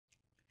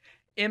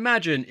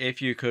Imagine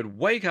if you could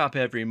wake up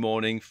every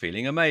morning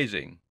feeling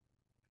amazing.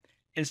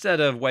 Instead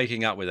of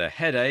waking up with a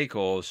headache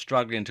or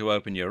struggling to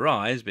open your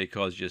eyes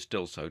because you're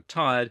still so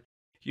tired,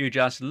 you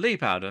just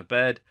leap out of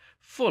bed,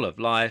 full of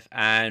life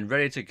and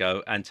ready to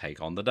go and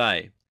take on the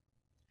day.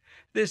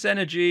 This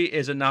energy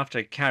is enough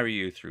to carry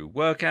you through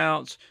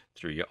workouts,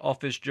 through your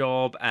office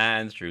job,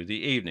 and through the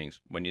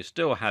evenings, when you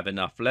still have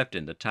enough left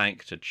in the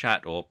tank to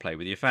chat or play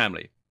with your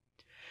family.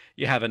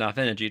 You have enough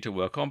energy to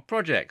work on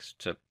projects,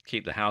 to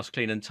keep the house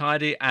clean and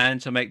tidy,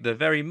 and to make the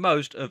very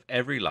most of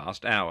every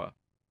last hour.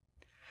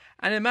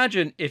 And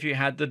imagine if you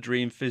had the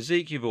dream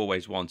physique you've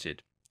always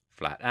wanted: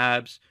 flat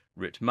abs,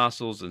 ripped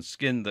muscles, and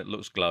skin that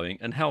looks glowing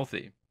and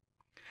healthy.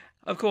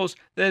 Of course,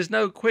 there's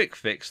no quick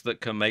fix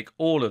that can make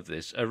all of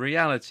this a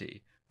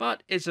reality,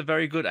 but it's a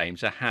very good aim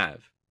to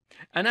have.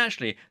 And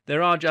actually,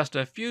 there are just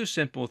a few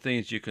simple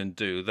things you can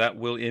do that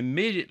will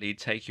immediately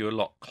take you a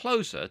lot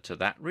closer to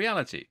that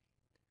reality.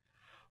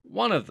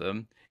 One of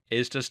them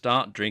is to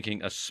start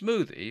drinking a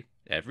smoothie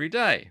every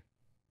day.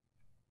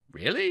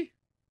 Really?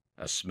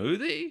 A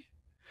smoothie?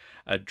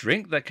 A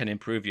drink that can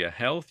improve your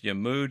health, your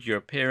mood, your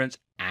appearance,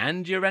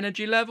 and your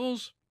energy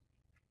levels?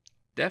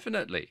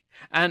 Definitely,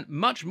 and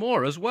much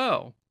more as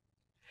well.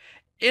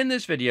 In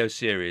this video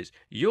series,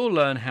 you'll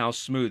learn how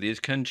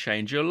smoothies can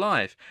change your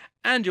life,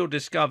 and you'll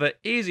discover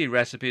easy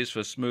recipes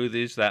for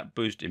smoothies that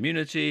boost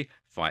immunity,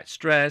 fight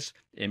stress,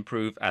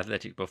 improve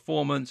athletic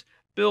performance,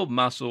 build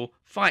muscle,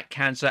 fight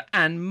cancer,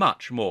 and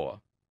much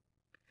more.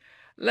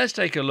 Let's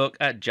take a look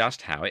at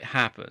just how it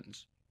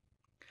happens.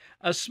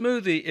 A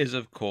smoothie is,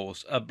 of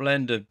course, a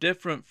blend of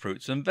different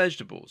fruits and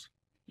vegetables.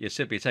 You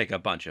simply take a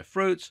bunch of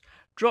fruits,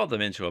 drop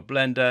them into a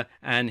blender,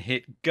 and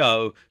hit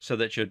go so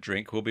that your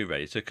drink will be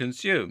ready to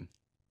consume.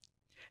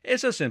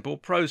 It's a simple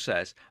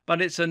process,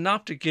 but it's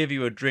enough to give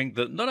you a drink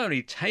that not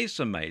only tastes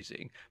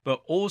amazing,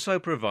 but also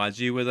provides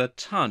you with a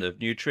ton of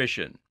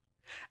nutrition.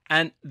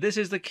 And this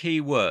is the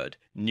key word: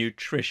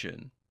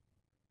 nutrition.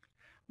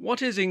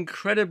 What is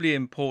incredibly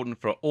important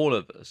for all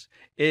of us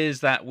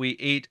is that we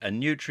eat a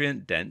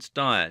nutrient-dense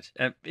diet.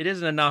 It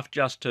isn't enough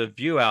just to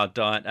view our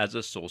diet as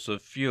a source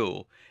of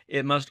fuel.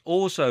 It must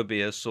also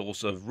be a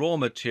source of raw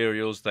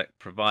materials that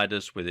provide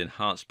us with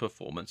enhanced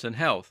performance and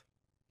health.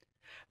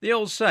 The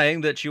old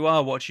saying that you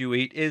are what you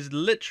eat is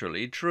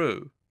literally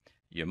true.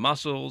 Your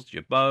muscles,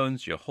 your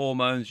bones, your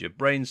hormones, your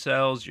brain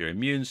cells, your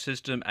immune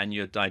system, and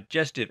your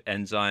digestive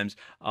enzymes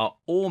are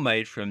all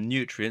made from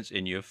nutrients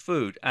in your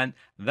food, and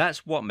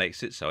that's what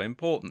makes it so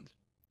important.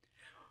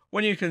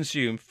 When you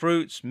consume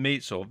fruits,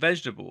 meats, or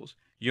vegetables,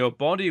 your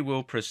body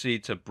will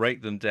proceed to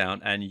break them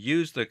down and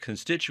use the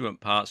constituent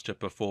parts to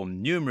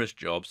perform numerous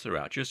jobs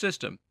throughout your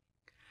system.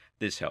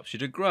 This helps you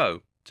to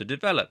grow, to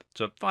develop,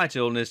 to fight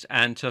illness,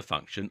 and to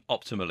function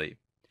optimally.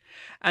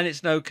 And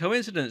it's no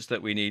coincidence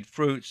that we need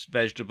fruits,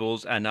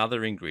 vegetables, and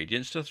other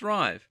ingredients to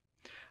thrive.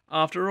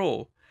 After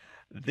all,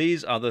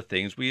 these are the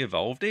things we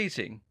evolved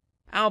eating.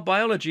 Our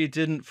biology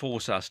didn't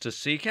force us to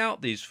seek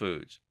out these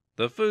foods.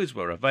 The foods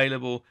were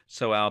available,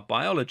 so our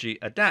biology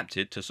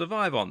adapted to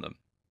survive on them.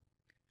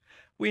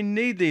 We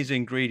need these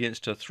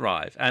ingredients to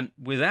thrive, and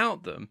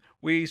without them,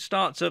 we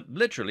start to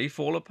literally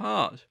fall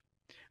apart.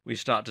 We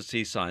start to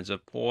see signs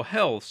of poor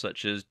health,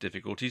 such as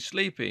difficulty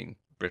sleeping,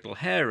 brittle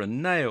hair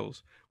and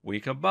nails,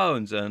 weaker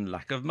bones, and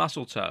lack of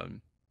muscle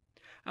tone.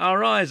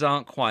 Our eyes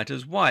aren't quite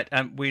as white,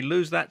 and we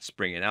lose that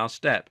spring in our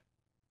step.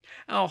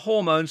 Our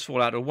hormones fall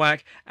out of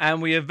whack,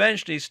 and we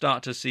eventually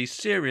start to see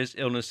serious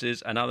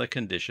illnesses and other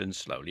conditions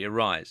slowly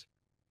arise.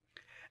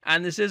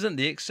 And this isn't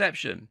the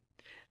exception.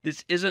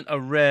 This isn't a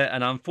rare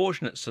and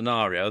unfortunate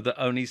scenario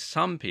that only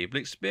some people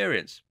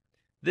experience.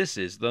 This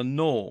is the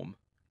norm.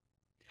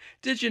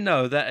 Did you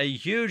know that a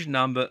huge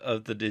number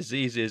of the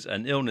diseases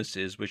and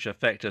illnesses which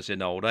affect us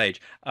in old age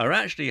are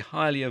actually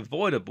highly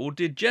avoidable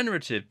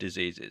degenerative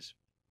diseases?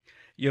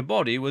 Your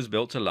body was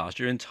built to last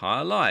your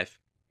entire life.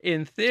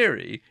 In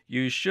theory,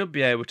 you should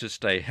be able to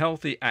stay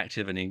healthy,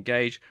 active, and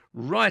engaged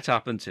right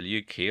up until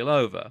you keel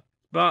over.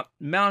 But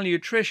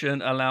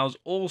malnutrition allows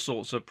all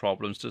sorts of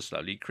problems to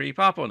slowly creep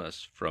up on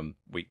us, from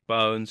weak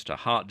bones to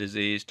heart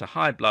disease to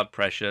high blood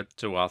pressure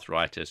to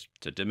arthritis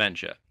to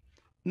dementia.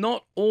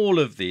 Not all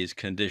of these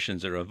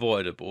conditions are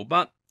avoidable,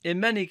 but in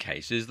many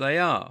cases they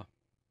are.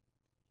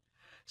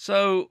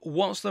 So,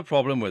 what's the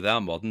problem with our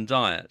modern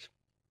diet?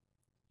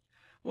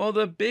 Well,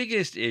 the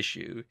biggest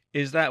issue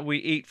is that we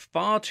eat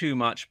far too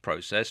much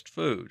processed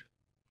food.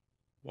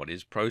 What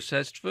is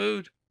processed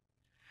food?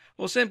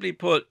 Well, simply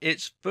put,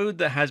 it's food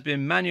that has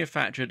been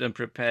manufactured and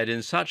prepared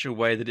in such a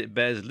way that it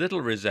bears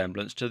little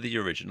resemblance to the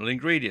original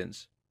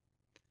ingredients.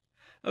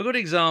 A good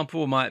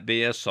example might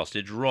be a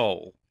sausage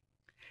roll.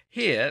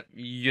 Here,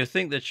 you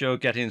think that you're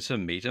getting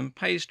some meat and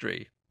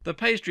pastry. The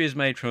pastry is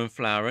made from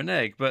flour and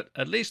egg, but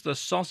at least the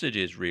sausage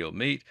is real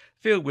meat,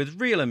 filled with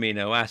real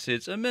amino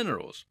acids and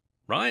minerals,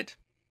 right?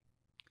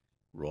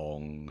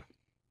 Wrong.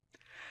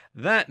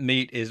 That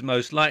meat is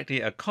most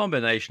likely a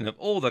combination of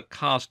all the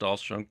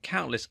cast-offs from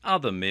countless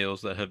other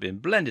meals that have been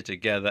blended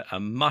together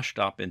and mushed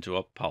up into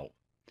a pulp.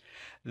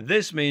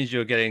 This means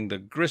you're getting the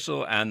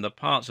gristle and the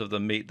parts of the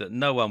meat that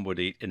no one would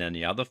eat in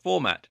any other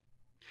format.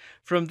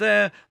 From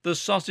there, the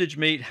sausage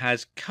meat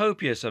has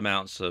copious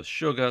amounts of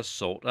sugar,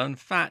 salt, and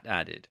fat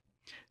added.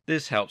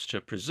 This helps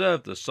to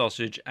preserve the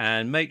sausage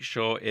and make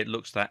sure it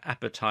looks that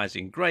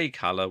appetizing grey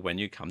colour when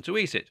you come to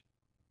eat it.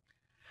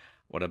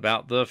 What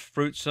about the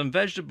fruits and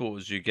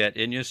vegetables you get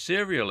in your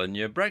cereal and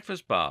your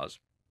breakfast bars?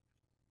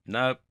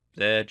 No,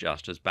 they're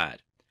just as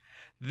bad.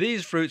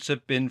 These fruits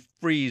have been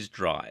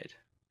freeze-dried.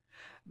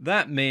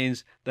 That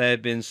means they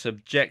have been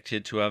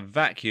subjected to a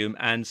vacuum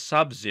and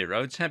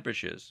sub-zero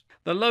temperatures.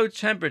 The low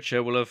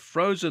temperature will have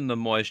frozen the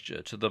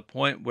moisture to the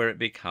point where it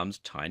becomes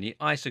tiny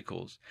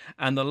icicles,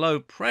 and the low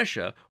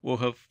pressure will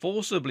have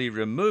forcibly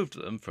removed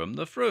them from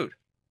the fruit.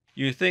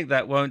 You think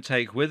that won't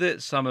take with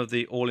it some of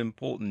the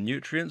all-important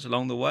nutrients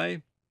along the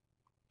way?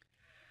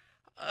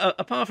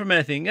 Apart from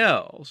anything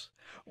else,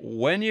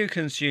 when you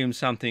consume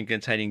something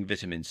containing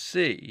vitamin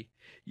C,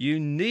 you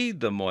need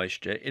the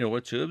moisture in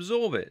order to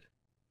absorb it.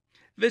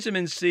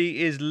 Vitamin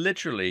C is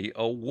literally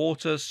a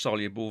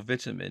water-soluble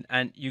vitamin,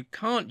 and you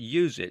can't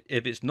use it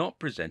if it's not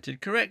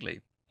presented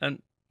correctly.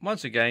 And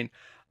once again,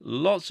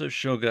 lots of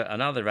sugar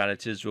and other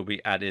additives will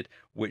be added,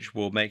 which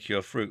will make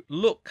your fruit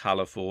look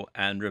colourful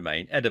and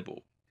remain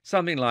edible.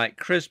 Something like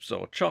crisps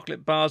or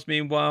chocolate bars,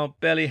 meanwhile,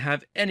 barely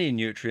have any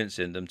nutrients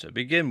in them to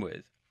begin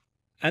with.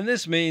 And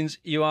this means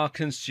you are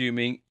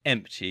consuming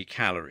empty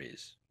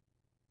calories.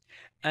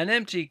 An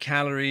empty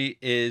calorie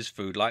is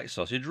food like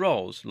sausage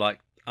rolls, like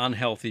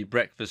unhealthy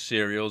breakfast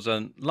cereals,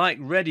 and like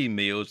ready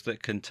meals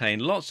that contain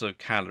lots of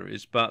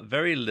calories but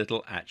very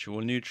little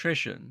actual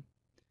nutrition.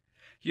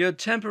 You're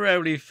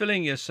temporarily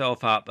filling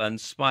yourself up and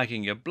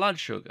spiking your blood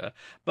sugar,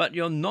 but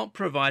you're not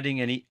providing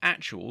any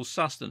actual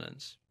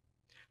sustenance.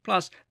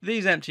 Plus,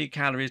 these empty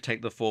calories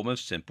take the form of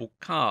simple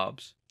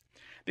carbs.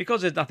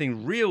 Because there's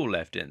nothing real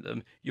left in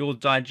them, you'll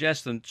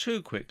digest them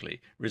too quickly,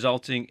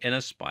 resulting in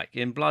a spike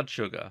in blood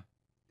sugar.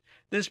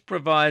 This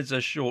provides a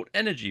short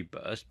energy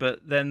burst, but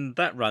then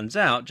that runs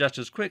out just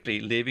as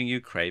quickly, leaving you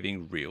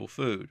craving real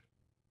food.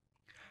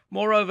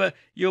 Moreover,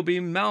 you'll be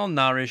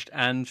malnourished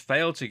and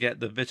fail to get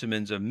the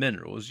vitamins and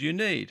minerals you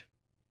need.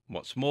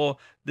 What's more,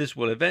 this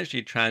will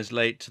eventually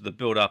translate to the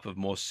build-up of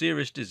more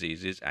serious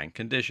diseases and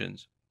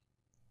conditions.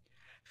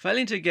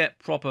 Failing to get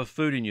proper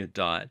food in your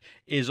diet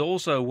is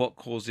also what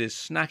causes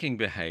snacking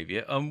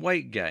behavior and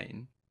weight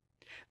gain.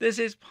 This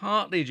is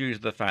partly due to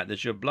the fact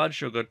that your blood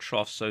sugar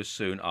troughs so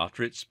soon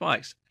after it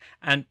spikes,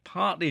 and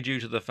partly due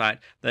to the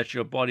fact that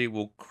your body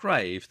will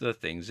crave the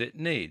things it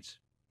needs.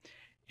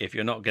 If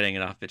you're not getting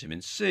enough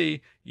vitamin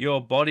C, your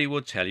body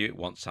will tell you it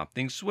wants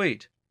something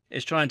sweet.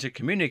 It's trying to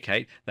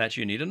communicate that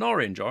you need an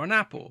orange or an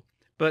apple,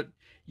 but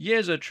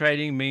years of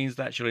training means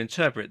that you'll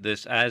interpret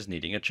this as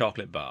needing a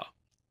chocolate bar.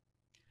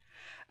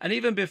 And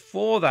even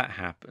before that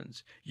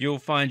happens, you'll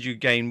find you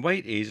gain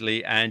weight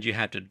easily and you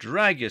have to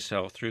drag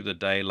yourself through the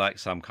day like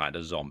some kind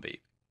of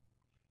zombie.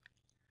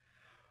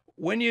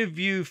 When you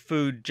view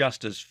food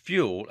just as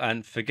fuel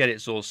and forget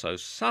it's also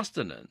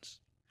sustenance,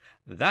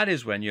 that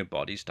is when your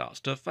body starts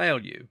to fail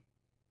you.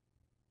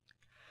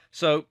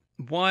 So,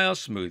 why are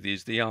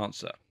smoothies the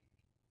answer?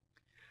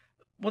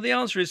 Well, the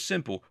answer is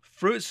simple.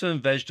 Fruits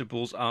and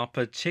vegetables are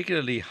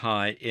particularly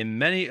high in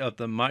many of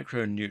the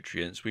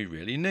micronutrients we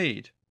really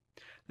need.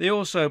 They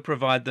also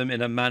provide them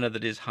in a manner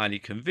that is highly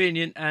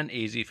convenient and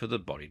easy for the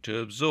body to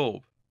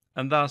absorb.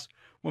 And thus,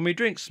 when we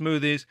drink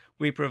smoothies,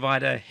 we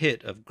provide a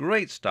hit of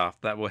great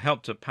stuff that will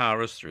help to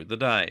power us through the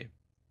day.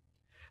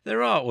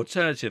 There are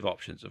alternative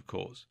options, of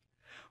course.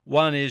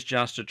 One is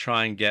just to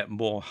try and get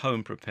more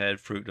home-prepared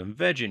fruit and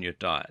veg in your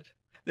diet.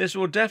 This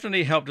will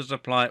definitely help to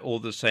supply all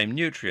the same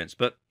nutrients,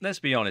 but let's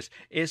be honest,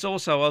 it's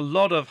also a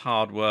lot of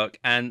hard work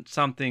and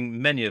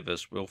something many of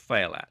us will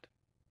fail at.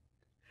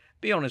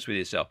 Be honest with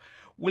yourself.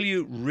 Will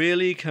you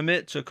really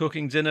commit to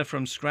cooking dinner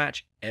from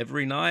scratch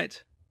every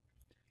night?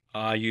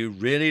 Are you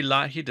really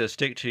likely to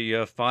stick to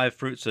your 5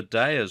 fruits a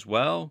day as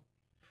well?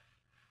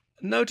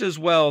 Note as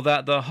well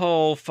that the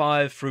whole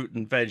 5 fruit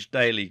and veg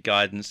daily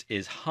guidance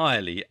is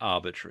highly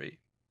arbitrary.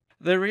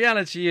 The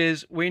reality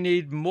is we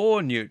need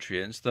more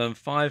nutrients than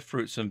 5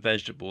 fruits and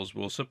vegetables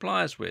will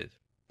supply us with.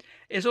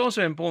 It's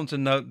also important to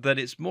note that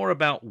it's more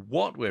about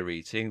what we're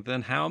eating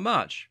than how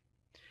much.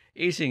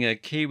 Eating a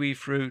kiwi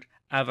fruit,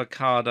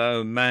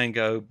 avocado,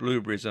 mango,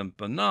 blueberries and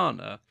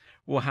banana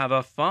will have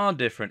a far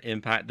different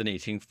impact than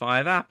eating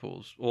 5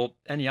 apples or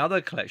any other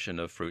collection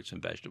of fruits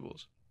and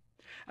vegetables.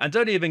 And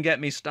don't even get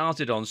me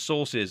started on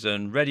sauces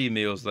and ready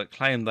meals that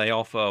claim they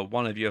offer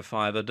 1 of your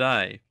 5 a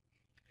day.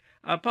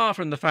 Apart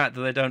from the fact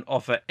that they don't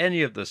offer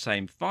any of the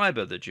same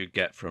fiber that you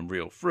get from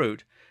real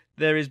fruit,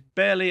 there is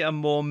barely a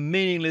more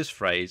meaningless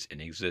phrase in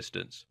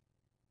existence.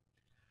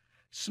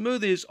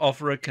 Smoothies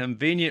offer a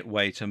convenient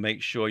way to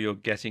make sure you're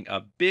getting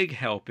a big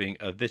helping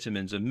of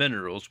vitamins and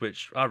minerals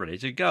which are ready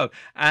to go,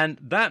 and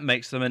that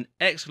makes them an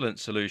excellent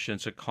solution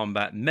to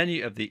combat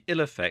many of the ill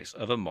effects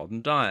of a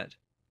modern diet.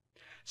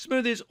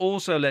 Smoothies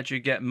also let you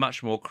get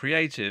much more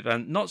creative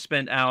and not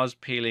spend hours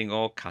peeling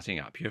or cutting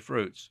up your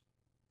fruits.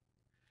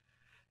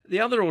 The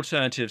other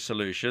alternative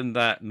solution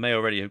that may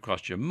already have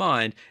crossed your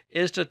mind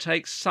is to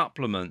take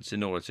supplements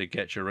in order to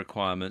get your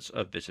requirements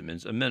of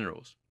vitamins and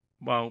minerals.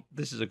 While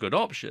this is a good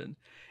option,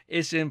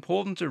 it's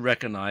important to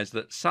recognize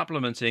that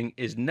supplementing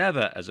is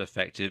never as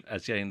effective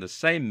as getting the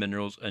same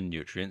minerals and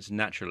nutrients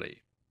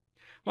naturally.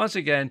 Once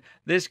again,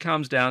 this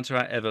comes down to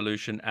our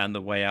evolution and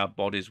the way our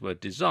bodies were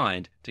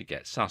designed to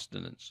get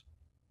sustenance.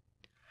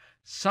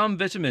 Some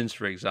vitamins,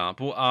 for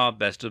example, are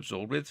best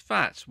absorbed with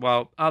fats,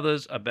 while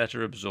others are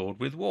better absorbed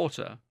with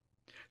water.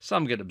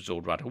 Some get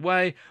absorbed right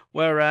away,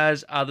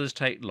 whereas others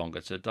take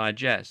longer to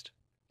digest.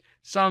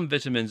 Some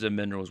vitamins and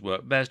minerals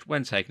work best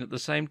when taken at the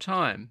same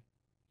time.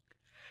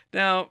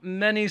 Now,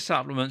 many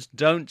supplements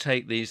don't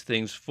take these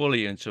things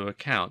fully into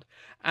account,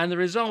 and the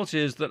result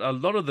is that a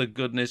lot of the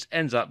goodness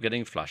ends up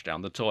getting flushed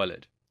down the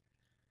toilet.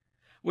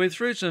 With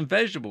fruits and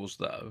vegetables,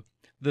 though,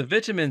 the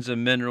vitamins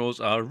and minerals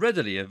are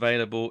readily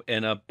available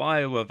in a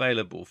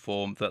bioavailable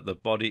form that the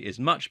body is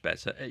much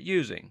better at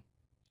using.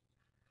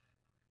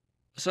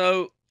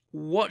 So,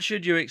 what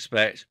should you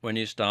expect when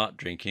you start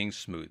drinking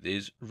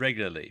smoothies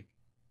regularly?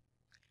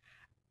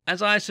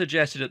 As I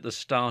suggested at the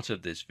start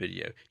of this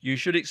video, you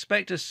should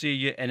expect to see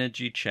your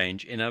energy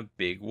change in a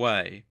big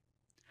way.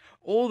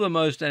 All the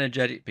most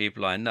energetic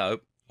people I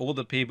know, all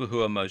the people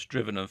who are most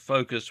driven and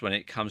focused when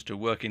it comes to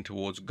working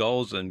towards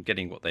goals and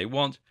getting what they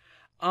want,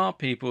 are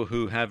people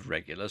who have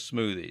regular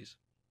smoothies.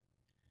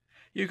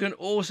 You can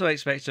also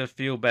expect to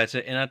feel better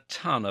in a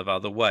ton of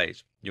other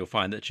ways. You'll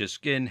find that your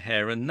skin,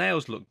 hair and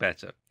nails look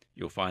better.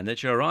 You'll find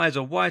that your eyes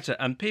are whiter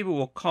and people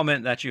will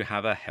comment that you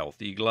have a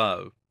healthy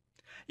glow.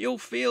 You'll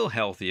feel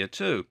healthier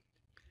too.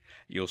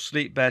 You'll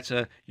sleep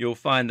better, you'll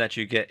find that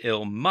you get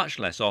ill much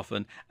less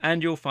often,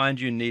 and you'll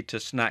find you need to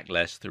snack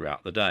less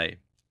throughout the day.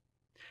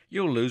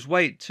 You'll lose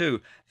weight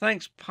too,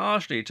 thanks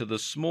partially to the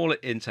smaller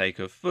intake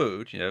of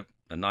food,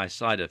 a nice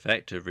side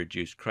effect of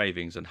reduced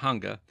cravings and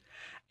hunger,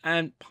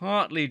 and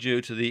partly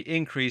due to the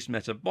increased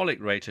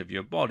metabolic rate of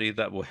your body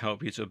that will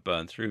help you to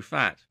burn through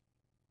fat.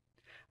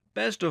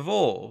 Best of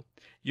all,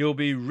 you'll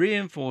be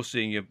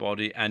reinforcing your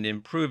body and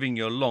improving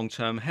your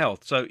long-term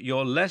health, so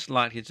you're less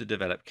likely to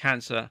develop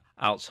cancer,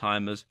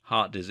 Alzheimer's,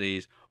 heart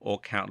disease, or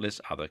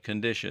countless other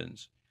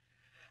conditions.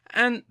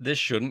 And this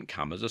shouldn't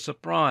come as a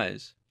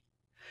surprise.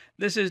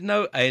 This is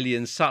no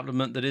alien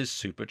supplement that is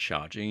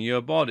supercharging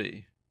your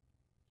body.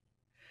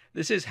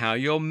 This is how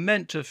you're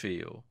meant to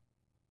feel.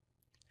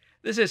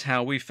 This is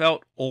how we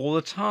felt all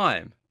the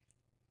time,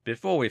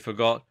 before we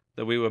forgot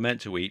that we were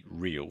meant to eat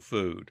real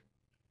food.